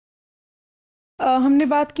हमने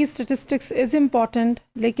बात की स्टेटिस्टिक्स इज़ इम्पॉर्टेंट,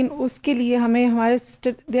 लेकिन उसके लिए हमें हमारे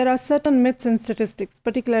there are certain myths in statistics,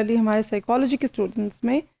 particularly हमारे साइकोलॉजी के स्टूडेंट्स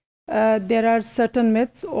में देयर आर सर्टन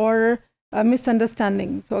मिथ्स और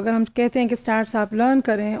मिसअंडरस्टैंडिंग्स। तो अगर हम कहते हैं कि स्टैट्स आप लर्न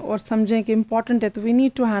करें और समझें कि इम्पॉर्टेंट है, तो we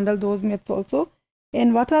need to handle those myths also.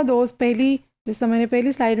 And what are those? पहली, जैसा मैंने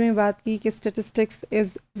पहली स्लाइड में बात की कि स्टेटिस्टिक्स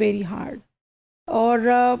इज़ वेरी हार्ड। और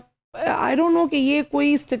आई डोंट नो कि ये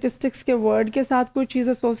कोई स्टेटिस्टिक्स के वर्ड के साथ कोई चीज़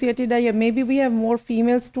एसोसिएटेड है, या may be we have more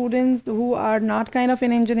female students who are not kind of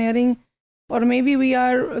in engineering, और may be we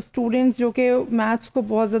are students जो कि मैथ्स को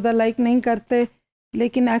बहुत ज़्यादा लाइक नहीं करते।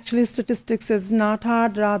 लेकिन actually statistics is not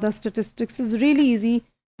hard, rather statistics is really easy,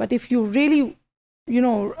 but if you really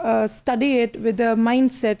study it with a mind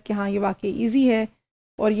set कि हाँ ये वाकई ईजी है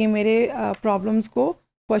और ये मेरे प्रॉब्लम्स को,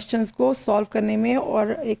 क्वेश्चंस को सॉल्व करने में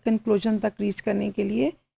और एक कंक्लूजन तक रीच करने के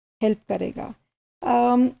लिए हेल्प करेगा।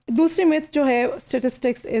 दूसरी मिथ जो है,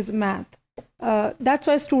 statistics is math. That's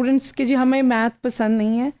why students के जी हमें मैथ पसंद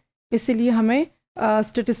नहीं है, इसीलिए हमें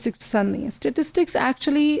स्टेटिस्टिक्स पसंद नहीं है। Statistics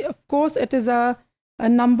actually of course it is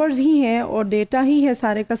numbers ही है और डेटा ही है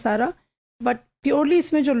सारे का सारा, बट प्योरली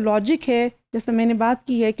इसमें जो लॉजिक है, जैसे मैंने बात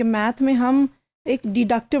की है कि मैथ में हम एक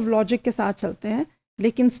डिडक्टिव लॉजिक के साथ चलते हैं,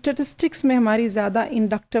 लेकिन स्टेटिस्टिक्स में हमारी ज़्यादा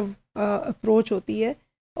इंडक्टिव अप्रोच होती है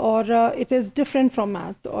और it is different from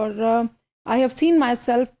maths. और I have seen my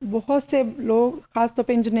self, बहुत से लोग ख़ासतौर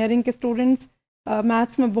पे इंजीनियरिंग के स्टूडेंट्स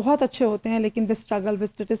मैथ्स में बहुत अच्छे होते हैं, लेकिन दे स्ट्रगल विद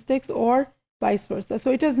स्टेटिस्टिक्स और vice versa.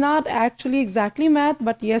 So it is not actually exactly math,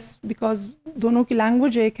 but yes, because दोनों की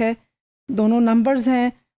लैंग्वेज एक है, दोनों नंबर्स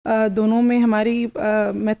हैं, दोनों में हमारी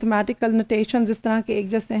मैथमेटिकल नोटेशंस इस तरह के एक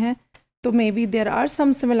जैसे हैं, तो may be there are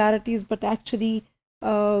some similarities, but actually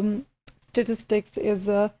statistics is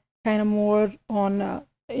kind of more on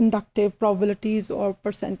inductive probabilities और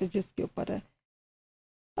percentages के ऊपर है।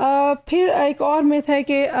 फिर एक और मिथ है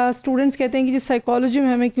कि स्टूडेंट्स कहते हैं कि जिस साइकोलॉजी में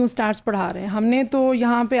हमें क्यों स्टैट्स पढ़ा रहे हैं, हमने तो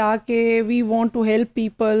यहाँ पे आके we want to help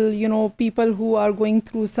people, you know, people who are going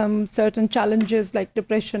through some certain challenges like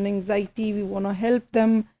depression, anxiety, we want to help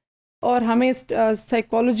them, और हमें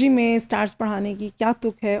साइकोलॉजी में स्टैट्स पढ़ाने की क्या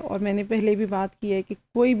तुक है। और मैंने पहले भी बात की है कि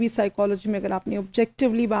कोई भी साइकोलॉजी में अगर आपने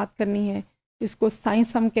ऑब्जेक्टिवली बात करनी है, इसको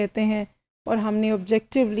साइंस हम कहते हैं, और हमने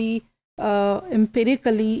ऑब्जेक्टिवली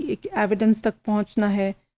एम्पिरिकली एक एविडेंस तक पहुंचना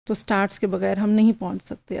है, तो स्टैट्स के बगैर हम नहीं पहुंच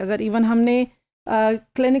सकते। अगर इवन हमने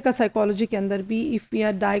क्लिनिकल साइकोलॉजी के अंदर भी if we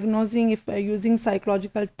are diagnosing, if using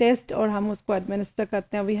psychological test और हम उसको एडमिनिस्टर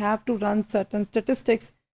करते हैं, we have to run certain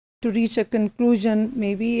statistics to reach a conclusion.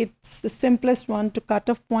 Maybe it's the simplest one to cut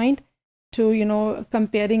off point to, you know,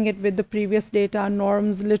 comparing it with the previous data,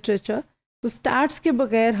 norms, literature. तो stats के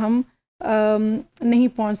बगैर हम नहीं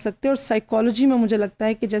पहुंच सकते। और psychology में मुझे लगता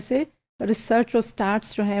है कि जैसे रिसर्च और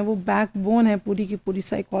स्टैट्स जो हैं वो बैकबोन है पूरी की पूरी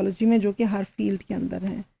साइकोलॉजी में, जो कि हर फील्ड के अंदर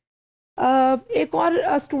है। एक और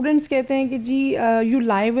स्टूडेंट्स कहते हैं कि जी यू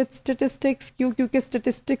लाई विथ स्टेटिस्टिक्स, क्योंकि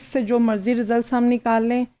स्टेटिस्टिक्स से जो मर्ज़ी रिजल्ट्स हम निकाल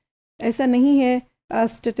लें, ऐसा नहीं है।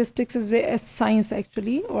 स्टेटिस्टिक्स इज़ साइंस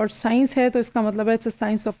एक्चुअली, और साइंस है तो इसका मतलब है it's a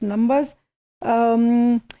science of numbers.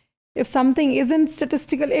 If something isn't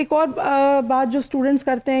statistical, एक और बात जो स्टूडेंट्स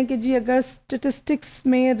करते हैं कि जी अगर स्टेटिस्टिक्स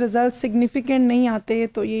में रिजल्ट सिग्निफिकेंट नहीं आते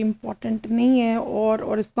तो ये इम्पॉर्टेंट नहीं है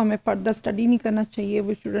और इसको हमें फर्दर स्टडी नहीं करना चाहिए,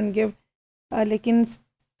 वी शुडंट गिव। लेकिन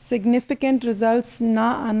सिग्निफिकेंट रिजल्ट्स ना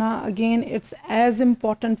आना, again it's as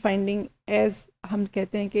important finding as हम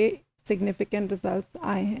कहते हैं कि सिग्निफिकेंट रिजल्ट्स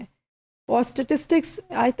आए हैं। और statistics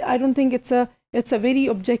I don't think it's a very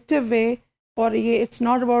objective वे, और ये it's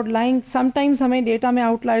not about lying. Sometimes हमें डेटा में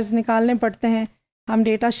आउटलायर्स निकालने पड़ते हैं, हम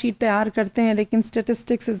डेटा शीट तैयार करते हैं, लेकिन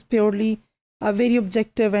statistics is purely a very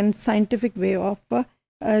objective and scientific way of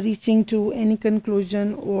reaching to any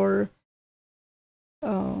conclusion और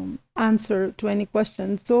आंसर टू एनी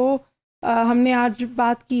क्वेश्चन। सो हमने आज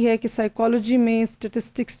बात की है कि साइकोलॉजी में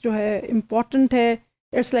स्टेटिस्टिक्स जो है इम्पॉर्टेंट है,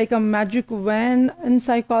 it's like a magic van in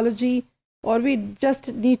psychology, or we just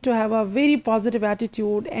need to have a very positive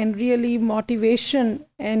attitude and really motivation,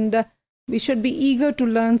 and we should be eager to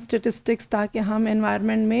learn statistics ताकि हम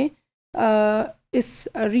environment में इस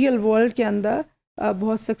real world के अंदर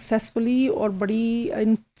बहुत successfully और बड़ी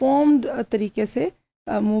informed तरीके से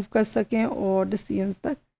move कर सकें और decisions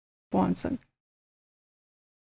तक पहुंच सकें।